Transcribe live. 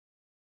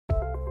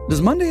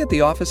Does Monday at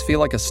the office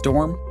feel like a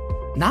storm?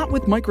 Not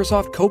with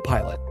Microsoft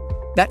Copilot.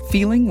 That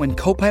feeling when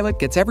Copilot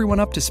gets everyone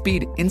up to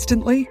speed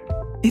instantly?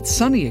 It's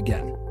sunny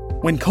again.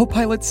 When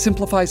Copilot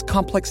simplifies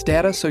complex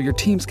data so your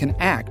teams can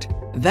act,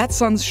 that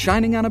sun's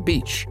shining on a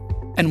beach.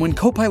 And when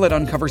Copilot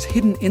uncovers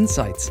hidden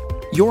insights,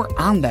 you're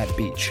on that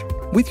beach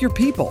with your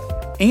people,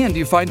 and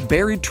you find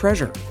buried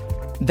treasure.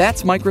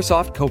 That's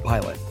Microsoft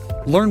Copilot.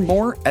 Learn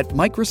more at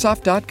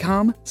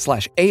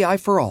Microsoft.com/AI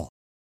for all.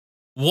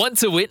 Want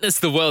to witness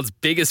the world's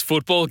biggest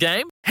football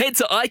game? Head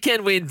to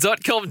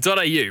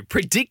iCanWin.com.au,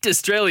 predict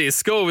Australia's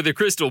score with a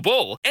crystal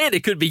ball, and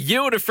it could be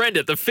you and a friend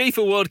at the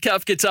FIFA World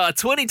Cup Qatar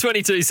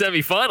 2022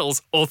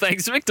 semi-finals, all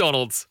thanks to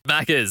McDonald's.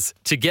 Maccas,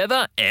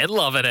 together and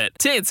loving it.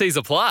 TNCs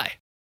apply.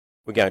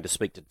 We're going to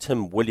speak to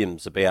Tim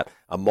Williams about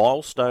a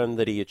milestone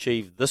that he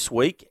achieved this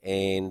week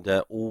and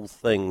all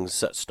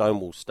things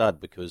Stonewall Stud,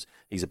 because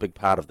he's a big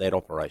part of that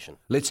operation.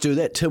 Let's do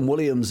that. Tim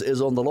Williams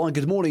is on the line.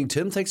 Good morning,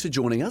 Tim. Thanks for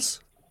joining us.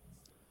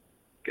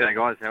 G'day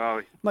guys, how are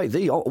we? Mate,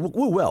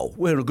 we're well.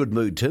 We're in a good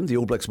mood, Tim. The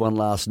All Blacks won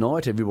last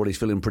night. Everybody's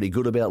feeling pretty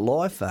good about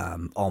life.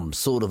 I'm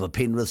sort of a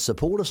Penrith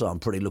supporter, so I'm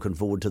pretty looking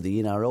forward to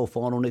the NRL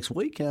final next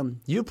week.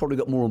 You've probably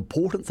got more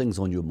important things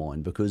on your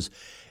mind because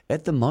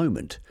at the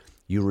moment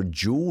you're a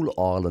dual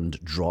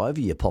island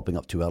driver. You're popping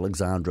up to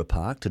Alexandra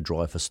Park to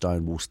drive for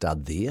Stonewall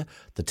Stud there.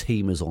 The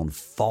team is on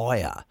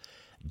fire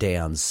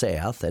down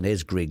south, and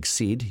as Greg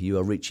said, you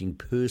are reaching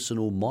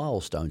personal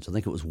milestones. I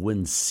think it was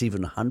win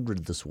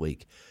 700 this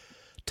week.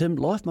 Tim,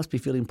 life must be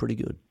feeling pretty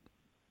good.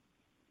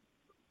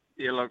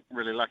 Yeah, look,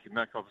 really lucky,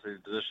 Mick. Obviously, the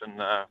position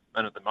in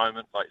at the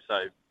moment, like you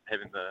say,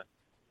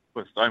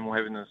 with Stonewall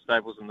having the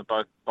stables in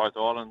both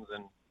islands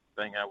and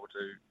being able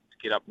to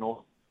get up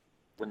north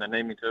when they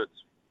need me to,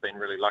 it's been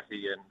really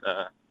lucky, and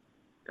a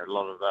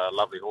lot of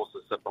lovely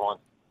horses sit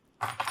behind.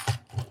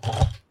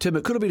 Tim,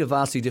 it could have been a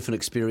vastly different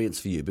experience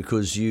for you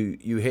because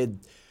you had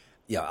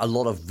a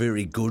lot of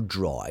very good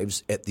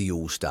drives at the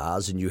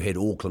All-Stars, and you had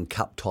Auckland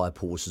Cup-type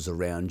horses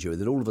around you. And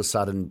then all of a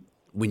sudden,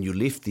 when you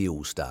left the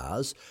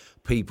All-Stars,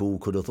 people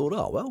could have thought,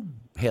 oh, well,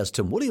 how's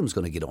Tim Williams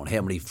going to get on?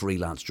 How many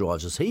freelance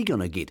drives is he going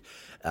to get?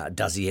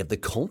 Does he have the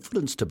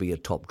confidence to be a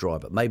top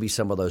driver? Maybe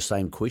some of those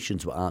same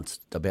questions were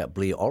asked about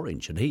Blair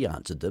Orange, and he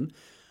answered them.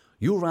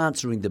 You're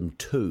answering them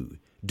too.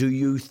 Do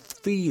you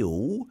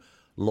feel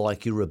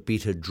like you're a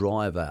better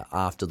driver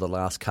after the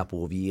last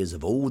couple of years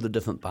of all the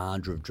different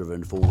barns you've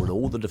driven forward,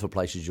 all the different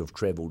places you've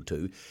travelled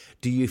to?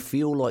 Do you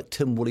feel like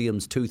Tim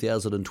Williams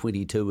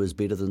 2022 is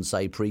better than,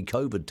 say,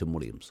 pre-COVID Tim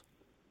Williams?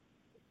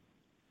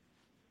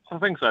 I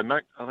think so,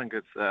 Mick. I think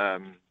it's,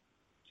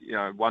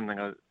 one thing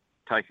I've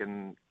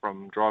taken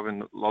from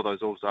driving a lot of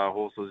those all-star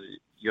horses,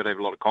 you got to have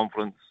a lot of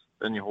confidence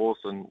in your horse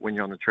and when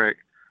you're on the track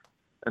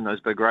in those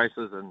big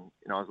races. And,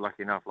 I was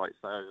lucky enough, like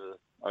say,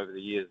 over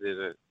the years there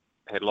to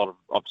had a lot of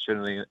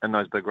opportunity in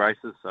those big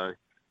races, so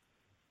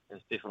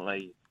it's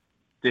definitely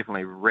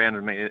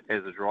rounded me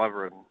as a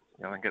driver. And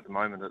I think at the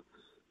moment it's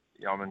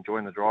I'm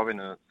enjoying the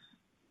driving, and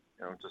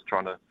it's just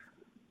trying to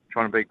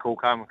be cool,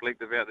 calm, and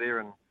collective out there,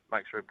 and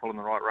make sure we're pulling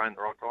the right rein at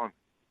the right time.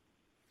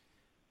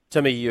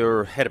 Timmy,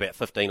 you had about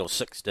 15 or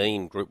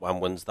 16 Group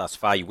 1 wins thus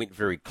far. You went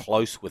very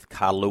close with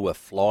Kalua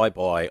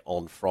Flyby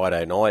on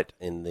Friday night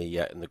in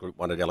the Group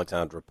 1 at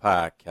Alexandra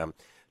Park.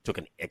 Took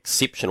an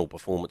exceptional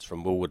performance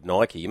from Woolwood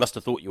Nike. You must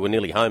have thought you were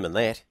nearly home in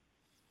that.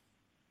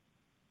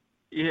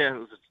 Yeah,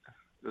 it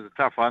was a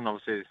tough one.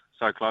 Obviously,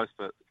 so close,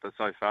 but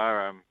so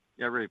far.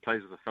 Really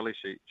pleased with the filly.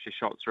 She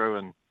shot through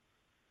and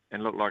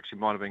looked like she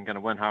might have been going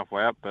to win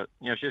halfway up, but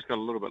she just got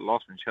a little bit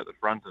lost when she hit the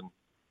front and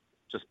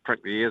just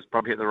pricked the ears.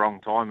 Probably at the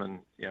wrong time, and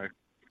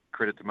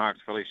credit to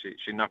Mark's filly.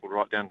 She knuckled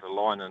right down to the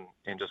line and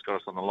just got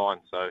us on the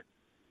line. So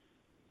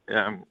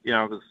it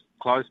was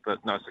close,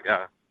 but no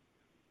cigar.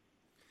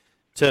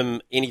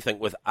 Tim, anything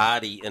with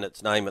Artie in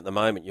its name at the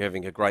moment, you're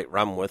having a great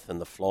run with,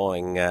 and the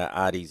Flying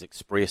Artie's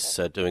Express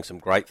doing some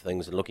great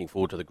things, and looking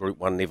forward to the Group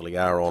 1 Neville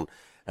are on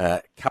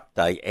Cup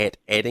Day at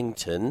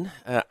Addington.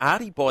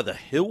 Artie by the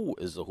Hill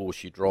is the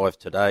horse you drive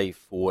today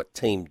for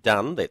Team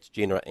Dunn. That's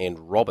Jenna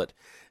and Robert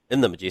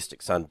in the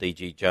Majestic Sun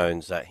DG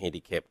Jones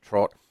handicap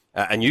trot.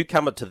 A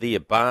newcomer to their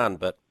barn,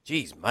 but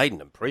geez, made an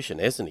impression,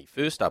 hasn't he?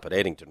 First up at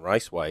Addington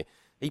Raceway,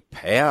 he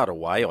powered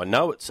away. I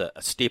know it's a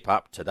step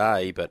up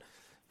today, but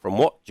from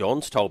what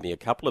John's told me a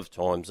couple of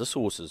times, this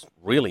horse is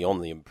really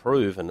on the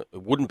improve, and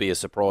it wouldn't be a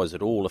surprise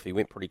at all if he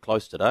went pretty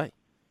close today.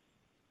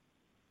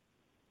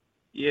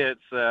 Yeah,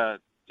 it's I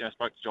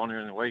spoke to John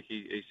earlier in the week.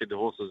 He said the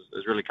horse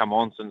has really come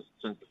on since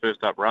the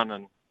first up run,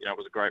 and it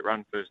was a great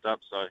run first up.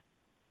 So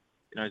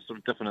he's sort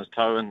of dipping his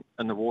toe in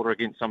the water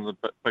against some of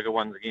the bigger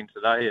ones again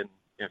today, and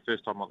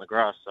first time on the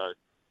grass. So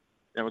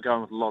we're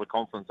going with a lot of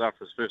confidence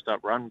after his first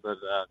up run, but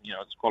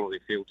it's quality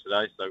field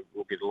today, so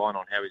we'll get a line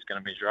on how he's going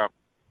to measure up.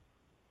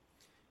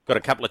 Got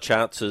a couple of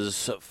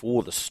chances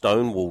for the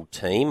Stonewall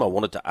team I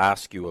wanted to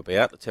ask you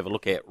about. Let's have a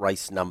look at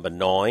race number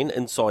 9.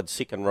 Inside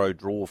second row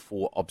draw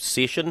for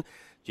Obsession.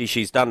 Gee,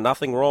 she's done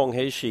nothing wrong,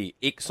 has she?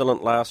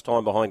 Excellent last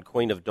time behind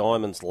Queen of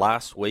Diamonds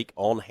last week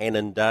on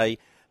Hannon Day.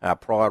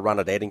 Prior run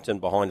at Addington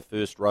behind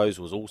First Rose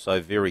was also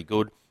very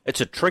good.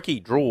 It's a tricky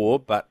draw,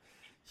 but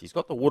She's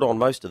got the wood on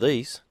most of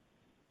these.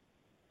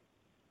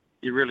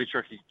 You're really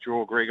tricky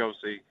draw. Greg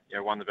obviously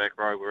won the back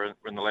row. We're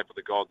in the lap of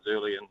the gods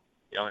early, and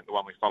I think the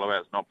one we follow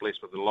out is not blessed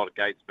with a lot of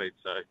gate speed.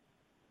 So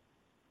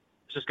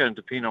it's just going to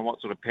depend on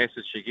what sort of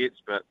passage she gets.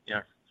 But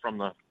from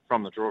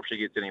the draw, if she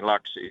gets any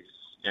luck, she's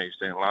you've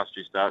seen the last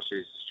few starts.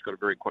 She's got a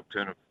very quick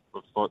turn of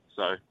foot.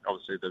 So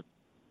obviously the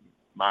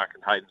Mark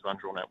and Hayden's one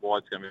drawn out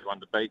wide is going to be the one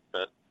to beat.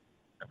 But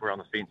if we're on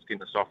the fence getting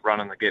the soft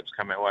run and the gaps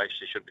come our way,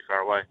 she should be far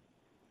away.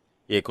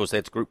 Yeah, of course,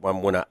 that's Group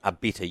 1 winner, A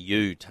Better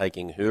You,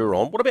 taking her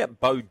on. What about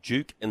Bo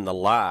Duke in the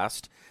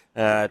last?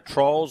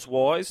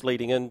 Trials-wise,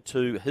 leading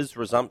into his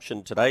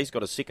resumption today, he's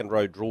got a second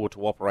row draw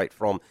to operate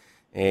from,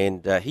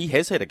 and he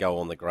has had a go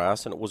on the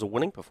grass, and it was a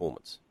winning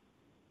performance.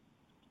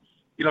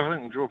 I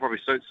think the draw probably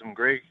suits him,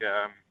 Greg.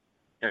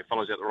 He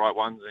follows out the right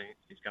ones, and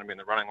he's going to be in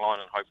the running line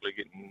and hopefully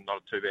getting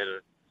not too bad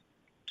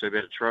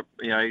a trip.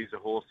 He's a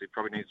horse. He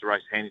probably needs to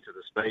race handy to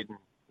the speed, and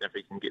if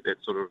he can get that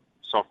sort of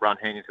soft run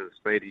handy to the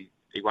speed,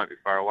 he won't be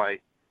far away.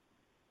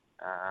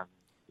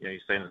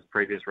 You've seen his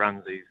previous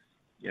runs.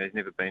 He's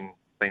never been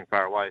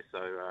far away, so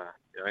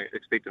I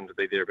expect him to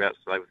be thereabouts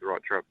today with the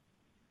right trip.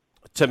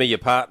 Timmy, your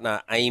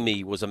partner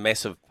Amy was a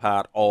massive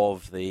part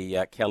of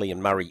the Kelly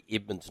and Murray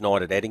Edmonds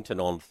night at Addington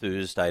on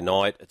Thursday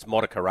night. It's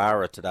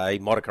Motukarara today.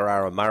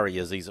 Motukarara Murray,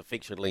 as he's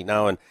affectionately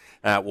known,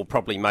 will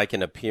probably make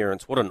an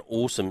appearance. What an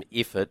awesome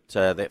effort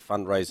that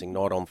fundraising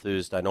night on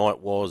Thursday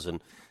night was,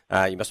 and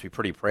you must be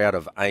pretty proud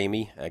of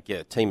Amy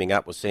teaming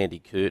up with Sandy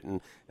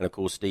Curtin and, of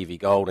course, Stevie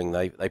Golding.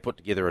 They put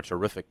together a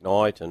terrific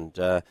night, and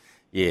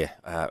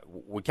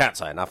we can't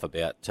say enough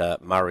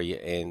about Murray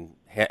and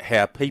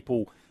how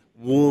people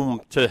warm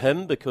to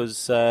him,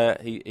 because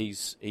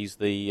he's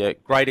the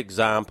great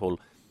example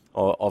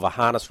of a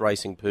harness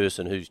racing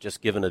person who's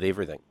just given it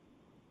everything.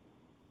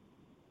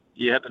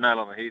 You hit the nail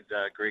on the head,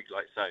 Greg.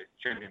 Like you say,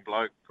 champion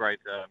bloke, great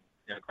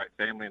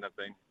family, and they've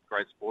been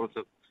great supporters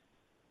of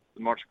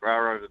the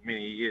Motukarara over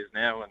many years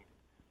now.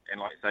 And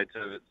like you say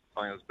too,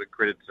 I think it's a big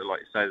credit to, like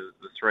you say,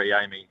 the three,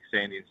 Amy,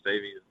 Sandy, and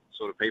Stevie,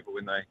 sort of people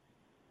when they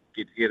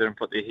get together and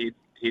put their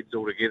heads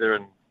all together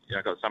and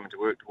got something to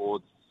work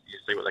towards. You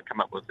see what they come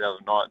up with the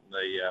other night, and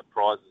the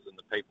prizes and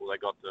the people they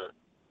got to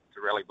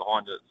rally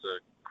behind it. It's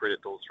a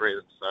credit to all three of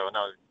them. So I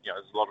know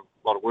there's a lot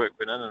of work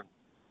went in, and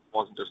it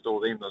wasn't just all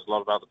them. There's a lot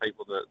of other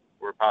people that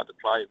were a part to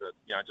play. But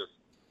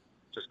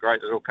just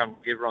great that it all come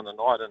together on the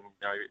night, and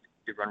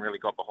everyone really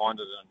got behind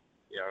it, and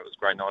it was a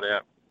great night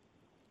out.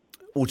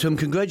 Well, Tim,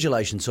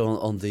 congratulations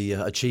on the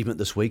achievement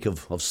this week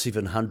of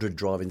 700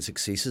 driving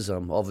successes.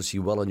 Obviously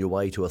well on your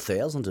way to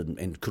 1,000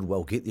 and could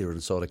well get there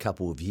inside a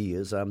couple of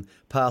years.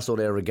 Pass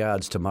on our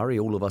regards to Murray.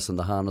 All of us in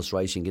the harness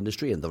racing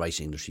industry and the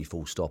racing industry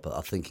full stop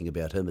are thinking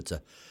about him. It's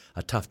a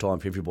tough time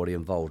for everybody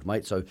involved,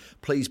 mate. So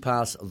please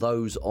pass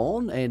those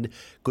on, and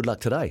good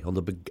luck today on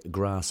the big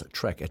grass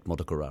track at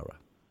Motukarara.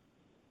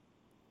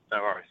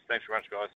 No worries. Thanks very much, guys.